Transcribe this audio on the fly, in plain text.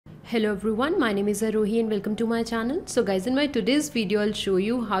Hello everyone, my name is Aarohi and welcome to my channel. So guys, in my today's video I'll show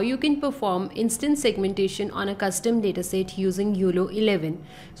you how you can perform instance segmentation on a custom dataset using YOLO11.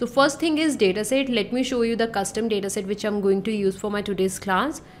 So first thing is dataset. Let me show you the custom dataset which I'm going to use for my today's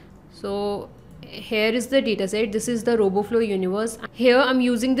class. So here is the dataset. This is the RoboFlow universe. Here I'm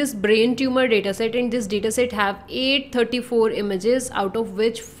using this brain tumor dataset, and this dataset have 834 images, out of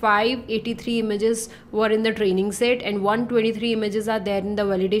which 583 images were in the training set and 123 images are there in the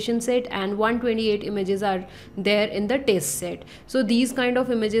validation set and 128 images are there in the test set. So these kind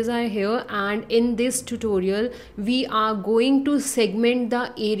of images are here, and in this tutorial we are going to segment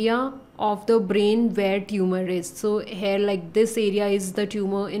the area of the brain where tumor is. So here, like, this area is the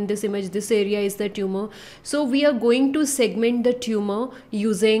tumor, in this image this area is the tumor. So we are going to segment the tumor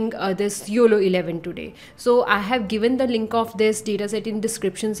using this YOLO11 today. So I have given the link of this dataset in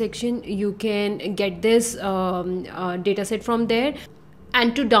description section. You can get this dataset from there.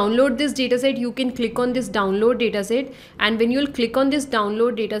 And to download this dataset, you can click on this download dataset, and when you'll click on this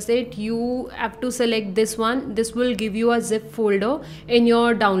download dataset, you have to select this one. This will give you a zip folder in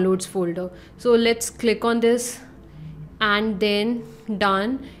your downloads folder. So let's click on this and then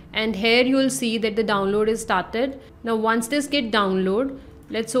done, and here you will see that the download is started. Now once this get download,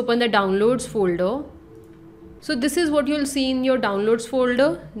 let's open the downloads folder. So this is what you'll see in your downloads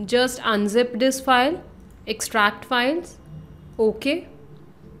folder. Just unzip this file, extract files, okay.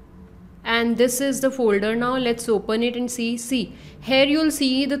 And this is the folder. Now let's open it and see here you'll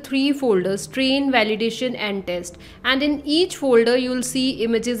see the three folders: train, validation and test, and in each folder you'll see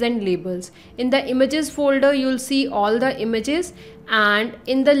images and labels. In the images folder you'll see all the images, and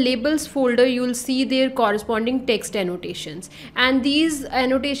in the labels folder you'll see their corresponding text annotations, and these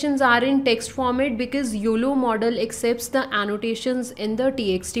annotations are in text format because YOLO model accepts the annotations in the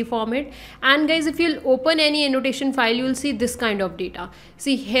TXT format. And guys, if you'll open any annotation file, you'll see this kind of data.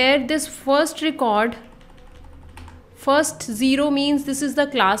 See here, this first record, first 0 means this is the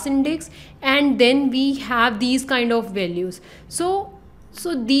class index, and then we have these kind of values. So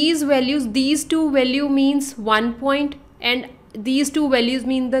these values, these two value means 1 point, and these two values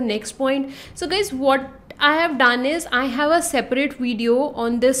mean the next point. So guys, what I have done is I have a separate video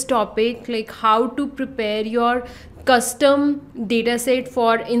on this topic, like how to prepare your custom dataset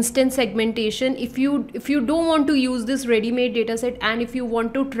for instance segmentation. If you don't want to use this ready-made dataset, and if you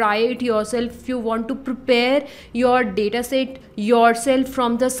want to try it yourself, if you want to prepare your dataset yourself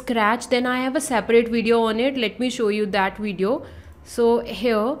from the scratch, then I have a separate video on it. Let me show you that video. So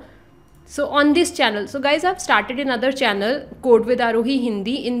here, so on this channel, so guys, I've started another channel, Code with Aarohi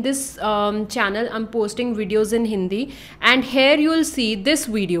Hindi. In this channel I'm posting videos in Hindi, and here you will see this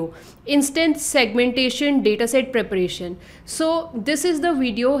video, instance segmentation dataset preparation. So this is the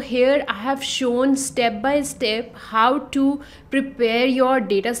video. Here I have shown step by step how to prepare your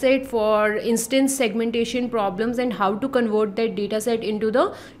dataset for instance segmentation problems and how to convert that dataset into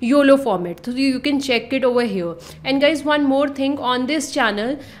the YOLO format. So you can check it over here. And guys, one more thing, on this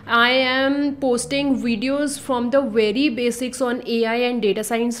channel I am posting videos from the very basics on AI and data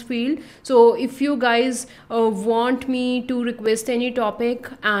science field. So if you guys want me to request any topic,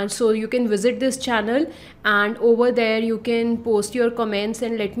 and so you can visit this channel, and over there you can post your comments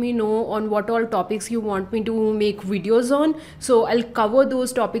and let me know on what all topics you want me to make videos on. So I'll cover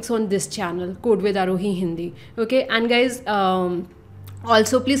those topics on this channel, Code with Aarohi Hindi. Okay, and guys,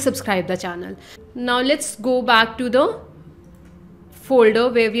 also please subscribe the channel. Now let's go back to the folder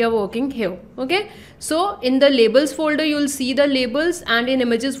where we are working here. Okay, so in the labels folder you'll see the labels, and in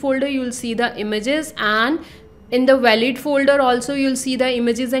images folder you'll see the images, and in the valid folder also you'll see the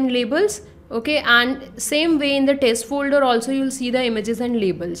images and labels. Okay, and same way in the test folder also you'll see the images and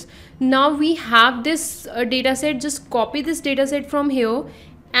labels. Now we have this dataset. Just copy this dataset from here,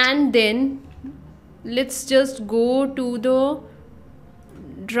 and then let's just go to the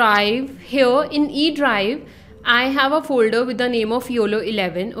drive. Here in E drive I have a folder with the name of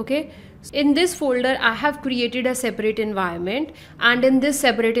YOLO11. Okay, in this folder I have created a separate environment, and in this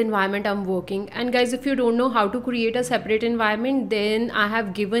separate environment I'm working. And guys, if you don't know how to create a separate environment, then I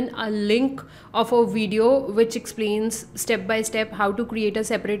have given a link of a video which explains step by step how to create a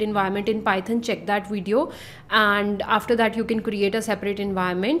separate environment in Python. Check that video, and after that you can create a separate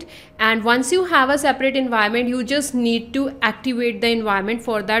environment. And once you have a separate environment, you just need to activate the environment.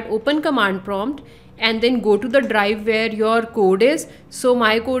 For that, open command prompt and then go to the drive where your code is. So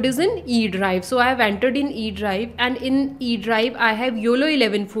my code is in E drive, so I have entered in E drive, and in E drive I have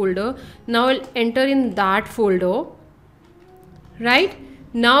YOLO11 folder. Now I'll enter in that folder. Right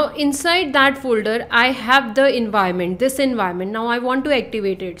now inside that folder I have the environment, this environment. Now I want to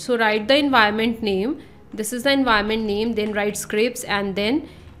activate it, so write the environment name. This is the environment name, then write scripts, and then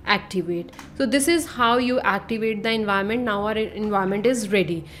activate. So this is how you activate the environment. Now our environment is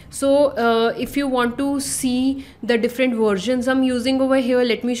ready. So if you want to see the different versions I'm using over here,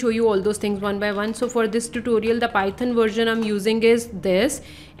 let me show you all those things one by one. So for this tutorial, the Python version I'm using is this,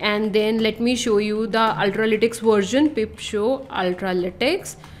 and then let me show you the Ultralytics version, pip show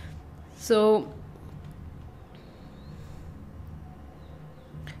Ultralytics. So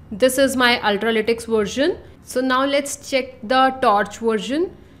this is my Ultralytics version. So now let's check the Torch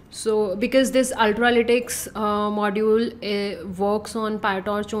version. So because this Ultralytics module works on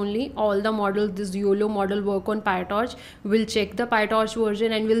PyTorch only, all the models, this YOLO model work on PyTorch. We'll check the PyTorch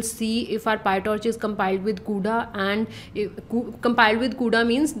version and we'll see if our PyTorch is compiled with CUDA, and compiled with CUDA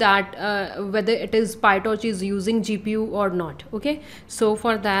means that whether it is PyTorch is using GPU or not. Okay, so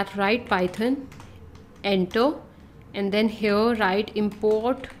for that write Python, enter, and then here write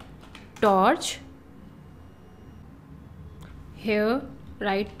import torch, here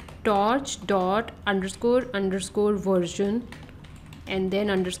write torch dot underscore underscore version, and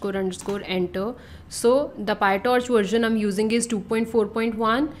then underscore underscore enter. So the PyTorch version I'm using is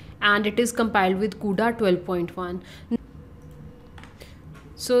 2.4.1 and it is compiled with CUDA 12.1.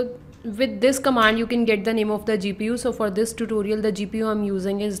 So with this command you can get the name of the GPU. So for this tutorial the GPU I'm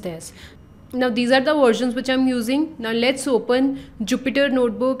using is this. Now these are the versions which I'm using. Now let's open Jupyter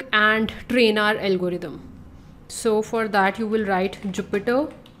Notebook and train our algorithm. So for that you will write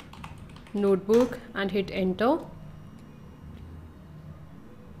Jupyter Notebook and hit enter.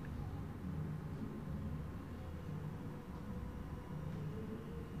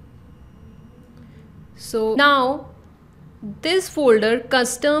 So now this folder,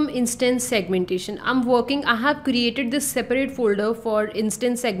 custom instance segmentation, I have created this separate folder for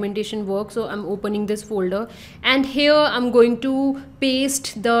instance segmentation work. So I'm opening this folder, and here I'm going to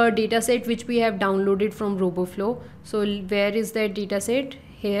paste the dataset which we have downloaded from RoboFlow. So where is that dataset?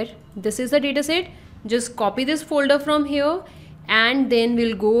 Here, this is the dataset. Just copy this folder from here, and then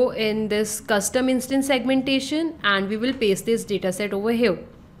we'll go in this custom instance segmentation and we will paste this dataset over here.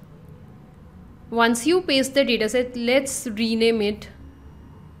 Once you paste the dataset, let's rename it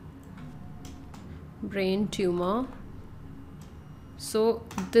brain tumor. So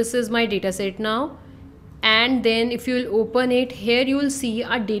this is my dataset now, and then if you will open it, here you will see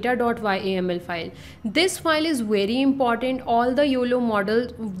a data.yaml file. This file is very important. All the YOLO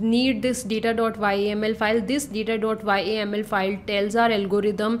models need this data.yaml file. This data.yaml file tells our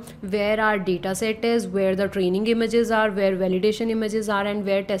algorithm where our dataset is, where the training images are, where validation images are, and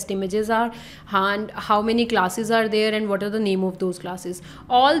where test images are, and how many classes are there and what are the name of those classes.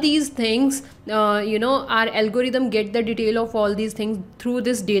 All these things, our algorithm get the detail of all these things through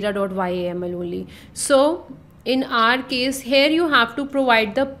this data.yaml only. So in our case, here you have to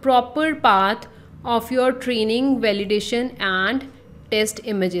provide the proper path of your training, validation and test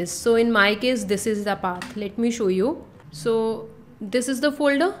images. So in my case, this is the path. Let me show you. So this is the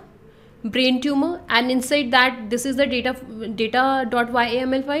folder brain tumor, and inside that this is the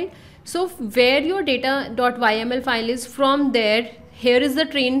data.yaml file. So where your data.yaml file is, from there, here is the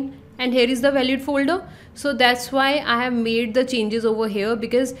train and here is the valid folder. So that's why I have made the changes over here,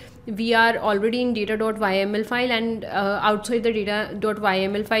 because we are already in data.yml file, and outside the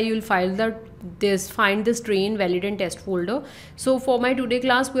data.yml file you will find this train, valid and test folder. So for my today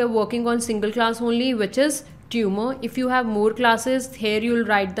class we are working on single class only, which is tumor. If you have more classes, here you will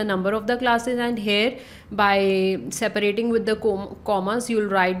write the number of the classes, and here by separating with the commas you will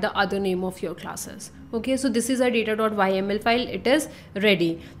write the other name of your classes. Okay, so this is a data.yml file. It is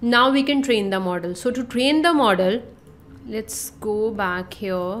ready. Now we can train the model. So to train the model, let's go back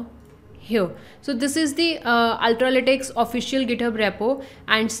here. So this is the Ultralytics official GitHub repo,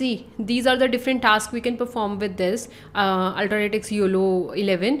 and see, these are the different tasks we can perform with this Ultralytics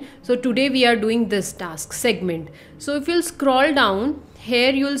YOLO11. So today we are doing this task, segment. So if you'll scroll down,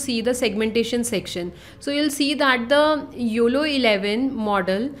 here you'll see the segmentation section. So you'll see that the YOLO11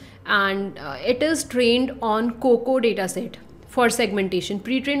 model, and it is trained on COCO dataset for segmentation.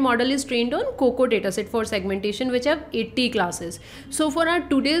 Pre-trained model is trained on COCO dataset for segmentation, which have 80 classes. So for our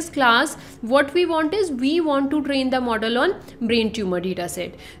today's class, what we want is, we want to train the model on brain tumor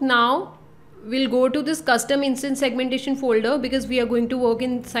dataset. Now we'll go to this custom instance segmentation folder, because we are going to work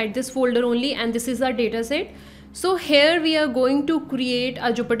inside this folder only, and this is our dataset. So here we are going to create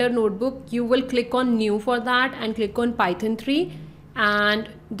a Jupyter notebook. You will click on new for that and click on Python 3, and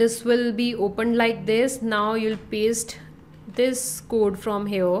this will be opened like this. Now you'll paste this code from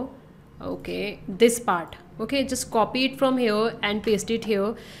here. Okay, this part. Okay, just copy it from here and paste it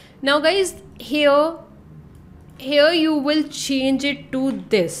here. Now guys, here you will change it to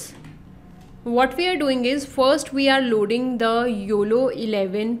this. what we are doing is, first we are loading the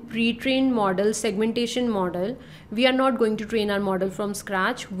YOLO11 pre-trained model, segmentation model. We are not going to train our model from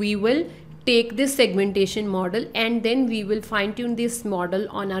scratch. We will take this segmentation model and then we will fine tune this model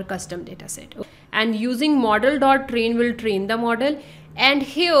on our custom dataset. And using model.train will train the model. And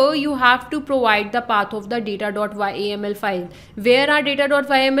here you have to provide the path of the data.yml file. Where our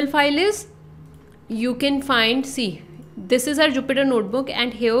data.yml file is, you can find, see, this is our Jupyter notebook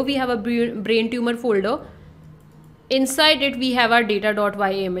and here we have a brain tumor folder. Inside it we have our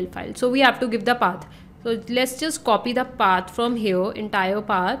data.yml file. So we have to give the path. So let's just copy the path from here, entire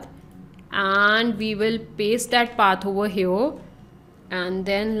path, and we will paste that path over here. And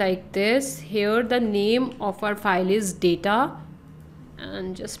then like this, here the name of our file is data,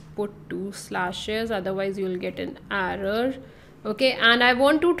 and just put 2 slashes, otherwise you will get an error. Okay, and I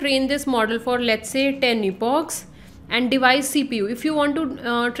want to train this model for, let's say, 10 epochs and device CPU. If you want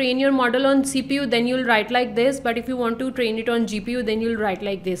to train your model on CPU, then you'll write like this, but if you want to train it on GPU, then you'll write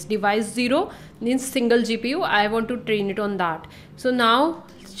like this. Device 0 means single GPU. I want to train it on that. So now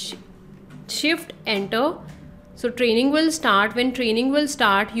shift enter. So training will start. When training will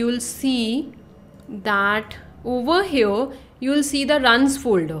start, you will see that over here you will see the runs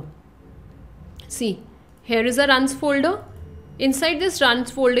folder. See, here is a runs folder. Inside this runs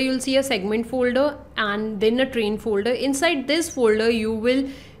folder, you'll see a segment folder and then a train folder. Inside this folder, you will,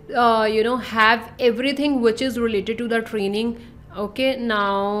 have everything which is related to the training. Okay,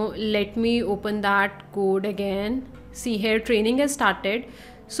 now let me open that code again. See, here training has started.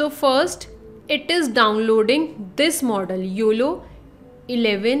 So first, it is downloading this model,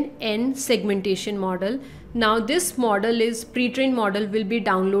 YOLO11N segmentation model. Now this model is pre-trained model, will be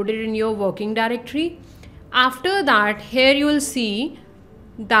downloaded in your working directory. After that, here you will see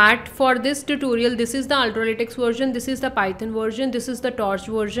that for this tutorial, this is the Ultralytics version, this is the Python version, this is the Torch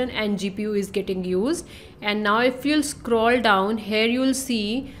version, and GPU is getting used. And now if you'll scroll down, here you will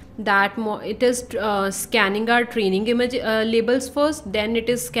see that it is scanning our training image labels first, then it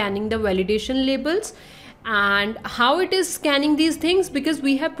is scanning the validation labels. And how it is scanning these things, because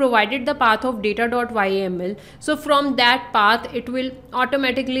we have provided the path of data.yml, so from that path it will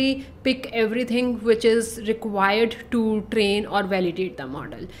automatically pick everything which is required to train or validate the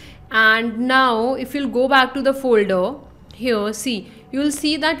model. And now if you'll go back to the folder, here see, you will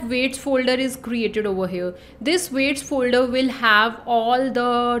see that weights folder is created over here. This weights folder will have all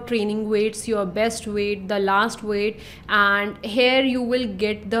the training weights, your best weight, the last weight, and here you will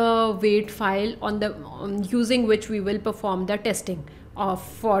get the weight file on the using which we will perform the testing of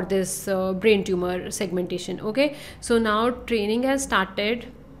for this brain tumor segmentation. Okay, so now training has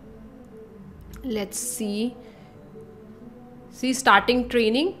started. Let's see starting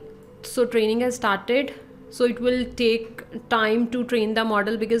training. So training has started. So it will take time to train the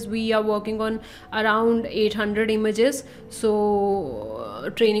model because we are working on around 800 images.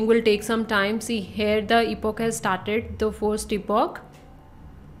 So training will take some time. See, here the epoch has started, the first epoch.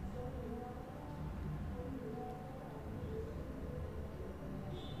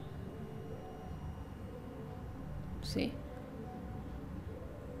 See.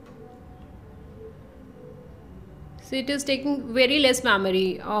 So it is taking very less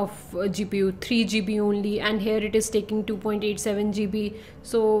memory of GPU, 3 GB only, and here it is taking 2.87 GB.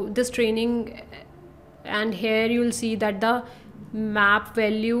 So this training, and here you will see that the map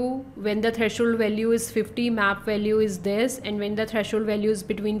value, when the threshold value is 50, map value is this, and when the threshold value is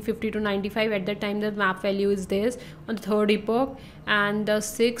between 50 to 95, at that time the map value is this on the third epoch. And the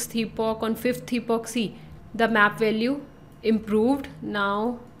sixth epoch, on fifth epoch, see, the map value improved.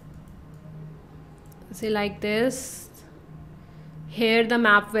 Now say like this, here the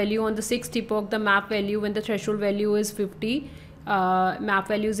map value on the sixth epoch, the map value when the threshold value is 50, map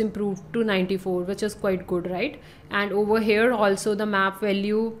value is improved to 94, which is quite good, right? And over here also the map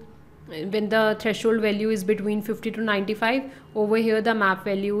value, when the threshold value is between 50 to 95, over here the map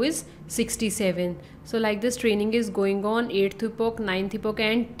value is 67. So like this training is going on, 8th epoch, 9th epoch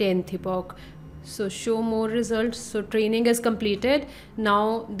and 10th epoch. So show more results. So training is completed.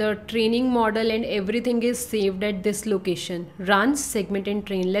 Now the training model and everything is saved at this location, runs, segment and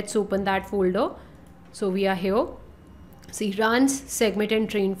train. Let's open that folder. So we are here. See, runs, segment and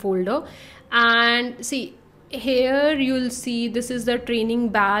train folder. And see, here you'll see this is the training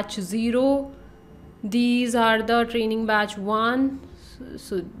batch 0. These are the training batch 1.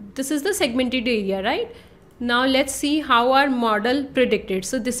 So this is the segmented area, right? Now let's see how our model predicted.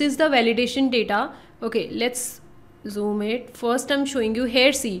 So this is the validation data. Okay, let's zoom it. First I'm showing you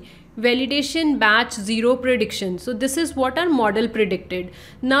here, see, validation batch 0 prediction. So this is what our model predicted.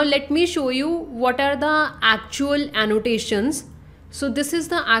 Now let me show you what are the actual annotations. So this is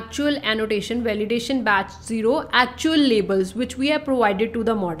the actual annotation, validation batch 0, actual labels which we have provided to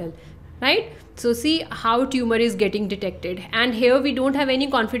the model, right? So see how tumor is getting detected, and here we don't have any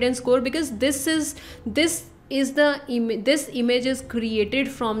confidence score because this image is created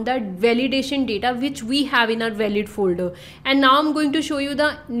from the validation data which we have in our valid folder. And now I'm going to show you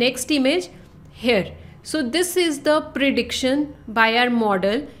the next image here. So this is the prediction by our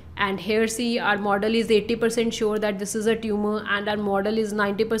model, and here see our model is 80% sure that this is a tumor, and our model is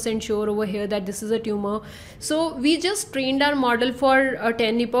 90% sure over here that this is a tumor. So we just trained our model for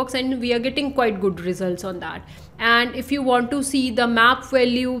 10 epochs and we are getting quite good results on that. And if you want to see the map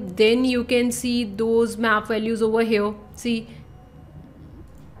value, then you can see those map values over here. See,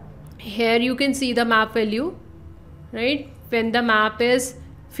 here you can see the map value, right? When the map is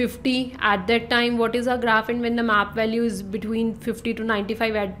 50 at that time, what is our graph, and when the map value is between 50 to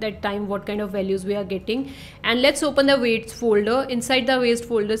 95 at that time, what kind of values we are getting. And let's open the weights folder. Inside the weights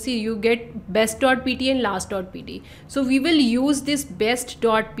folder, see, you get best.pt and last.pt. So we will use this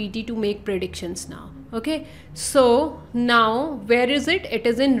best.pt to make predictions now. Okay, so now where is it? It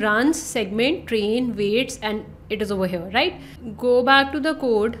is in runs, segment, train, weights, and it is over here, right? Go back to the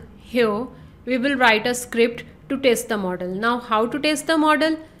code. Here we will write a script to test the model. Now how to test the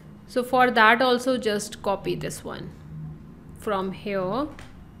model? So for that also just copy this one from here.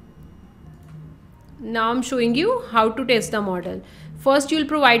 Now I'm showing you how to test the model. First you'll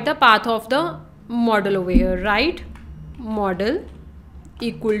provide the path of the model over here, right? Model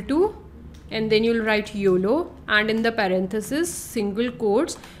equal to, and then you'll write YOLO, and in the parenthesis single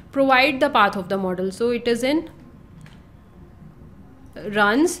quotes provide the path of the model. So it is in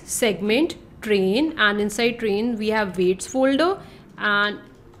runs, segment, train, and inside train we have weights folder and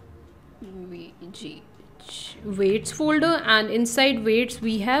weights folder, and inside weights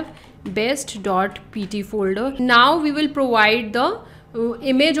we have best.pt folder. Now we will provide the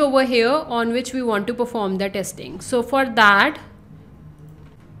image over here on which we want to perform the testing. So for that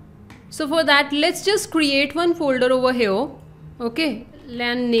let's just create one folder over here. Okay,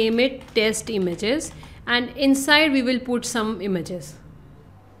 and name it test images, and inside we will put some images.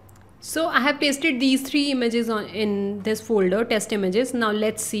 So I have pasted these 3 images in this folder, test images. Now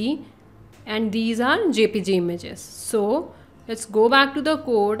let's see, and these are JPG images. So let's go back to the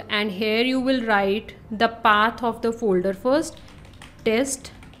code, and here you will write the path of the folder first,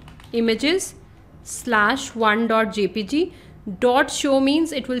 test images /1.jpg. .show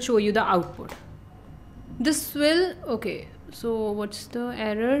means it will show you the output. This will, okay, so what's the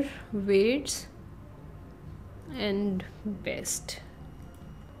error? Weights and best.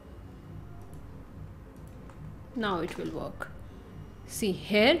 Now it will work. See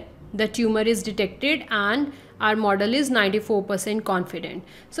here the tumor is detected and our model is 94% confident.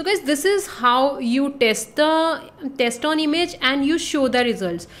 So guys, this is how you test on image and you show the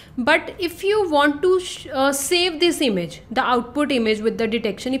results. But if you want to save this image, the output image with the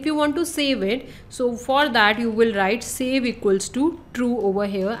detection, if you want to save it, so for that you will write save equals to true over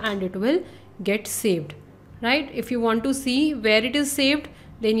here and it will get saved, right? If you want to see where it is saved,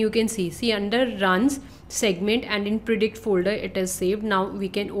 then you can see under runs, segment, and in predict folder it is saved. Now we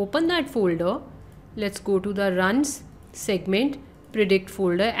can open that folder. Let's go to the runs, segment, predict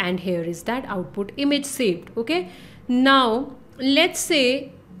folder, and here is that output image saved. Okay, now let's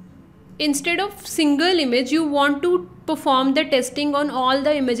say instead of single image you want to perform the testing on all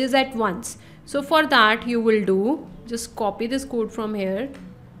the images at once. So for that you will do, just copy this code from here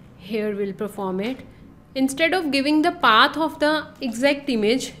we'll perform it. Instead of giving the path of the exact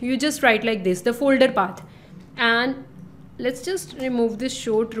image, you just write like this, the folder path, and let's just remove this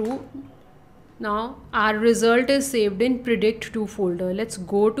show true. Now our result is saved in predict2 folder. Let's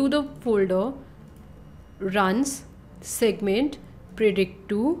go to the folder runs, segment,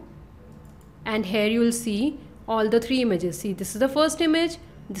 predict2, and here you will see all the 3 images. See, this is the first image,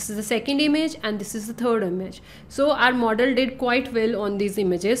 this is the second image, and this is the third image. So our model did quite well on these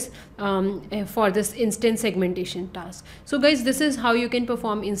images for this instance segmentation task. So guys, this is how you can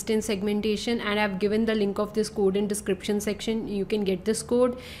perform instance segmentation, and I've given the link of this code in description section. You can get this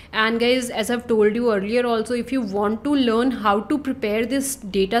code. And guys, as I've told you earlier also, if you want to learn how to prepare this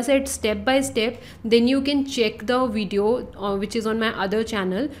dataset step by step, then you can check the video which is on my other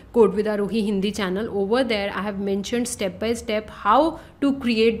channel, Code with Aarohi Hindi channel. Over there I have mentioned step by step how to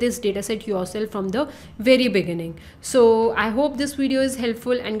create this dataset yourself from the very beginning. So I hope this video is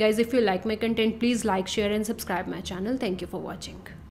helpful, and guys, if you like my content, please like, share and subscribe my channel. Thank you for watching.